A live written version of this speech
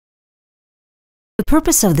The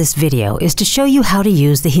purpose of this video is to show you how to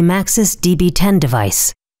use the HemaXis DB10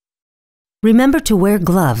 device. Remember to wear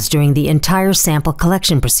gloves during the entire sample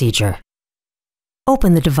collection procedure.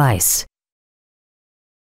 Open the device.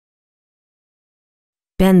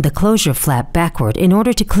 Bend the closure flap backward in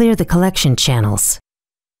order to clear the collection channels.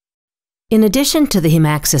 In addition to the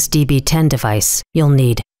HemaXis DB10 device, you'll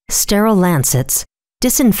need sterile lancets,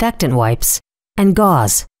 disinfectant wipes, and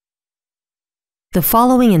gauze. The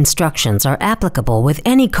following instructions are applicable with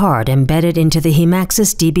any card embedded into the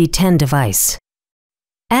HemaXis DB10 device.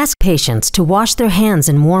 Ask patients to wash their hands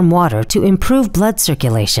in warm water to improve blood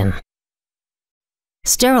circulation.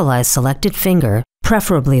 Sterilize selected finger,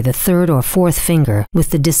 preferably the third or fourth finger, with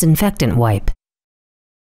the disinfectant wipe.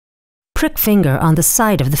 Prick finger on the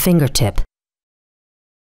side of the fingertip.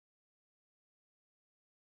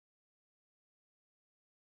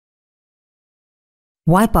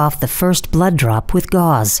 Wipe off the first blood drop with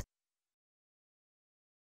gauze.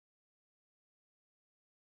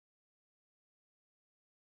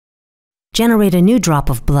 Generate a new drop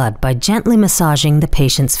of blood by gently massaging the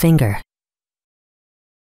patient's finger.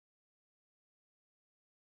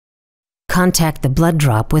 Contact the blood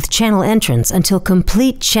drop with channel entrance until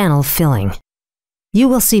complete channel filling. You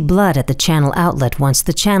will see blood at the channel outlet once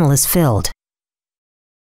the channel is filled.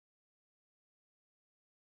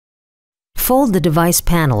 Fold the device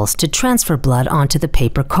panels to transfer blood onto the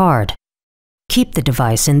paper card. Keep the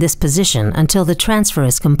device in this position until the transfer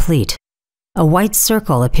is complete. A white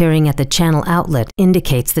circle appearing at the channel outlet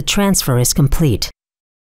indicates the transfer is complete.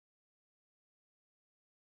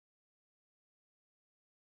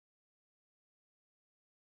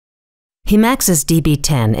 HemaXis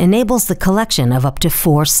DB10 enables the collection of up to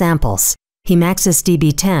 4 samples. HemaXis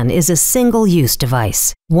DB10 is a single-use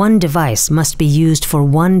device. One device must be used for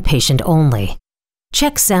one patient only.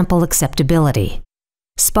 Check sample acceptability.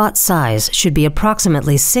 Spot size should be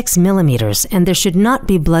approximately 6 mm and there should not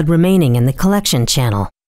be blood remaining in the collection channel.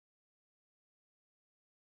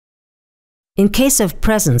 In case of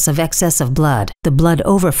presence of excess of blood, the blood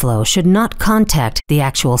overflow should not contact the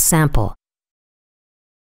actual sample.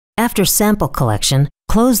 After sample collection,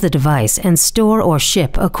 close the device and store or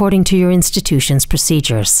ship according to your institution's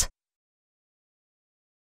procedures.